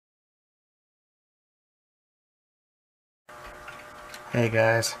Hey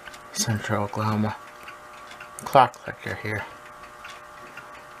guys, Central Oklahoma Clock Collector here.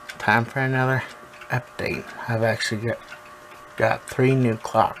 Time for another update. I've actually got 3 new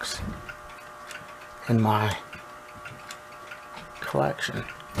clocks in my collection.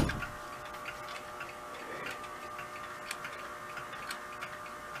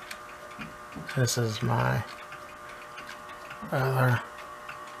 This is my other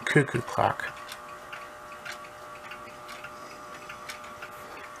cuckoo clock.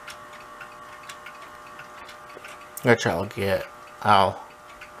 Which I'll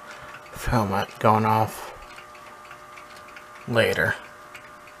film it going off later,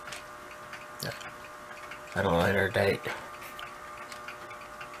 at a later date.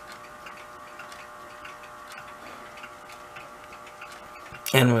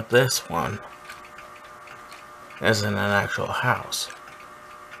 And with this one, is in an actual house,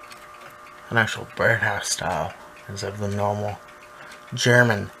 an actual birdhouse style, instead of the normal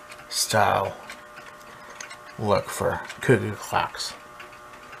German style look for cuckoo clocks.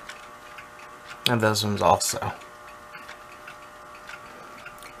 And those ones also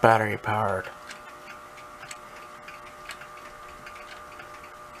battery powered.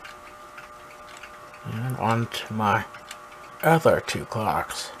 And on to my other 2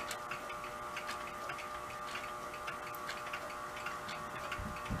 clocks.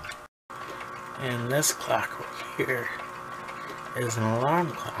 And this clock over here is an alarm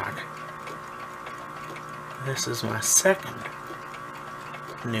clock. This is my second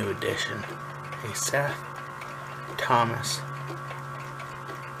new addition, a Seth Thomas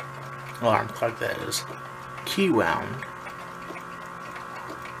alarm clock that is key wound,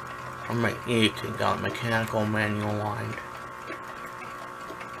 or you can call it mechanical manual wind.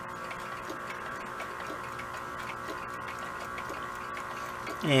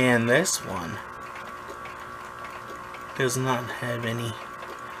 And this one does not have any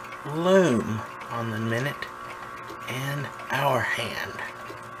loom on the minute and hour hand,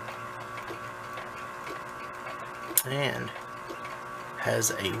 and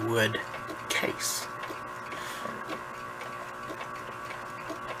has a wood case.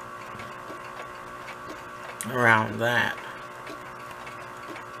 Around that,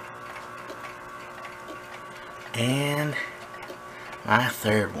 and my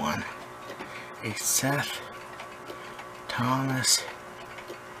third one, a Seth Thomas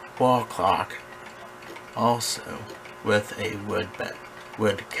wall clock, also with a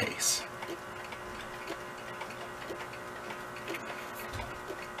wood case.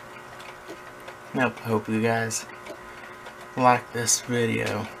 Nope, hope you guys like this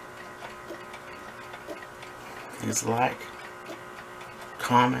video. Please like,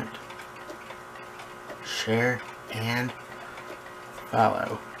 comment, share, and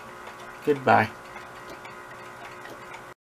follow. Goodbye.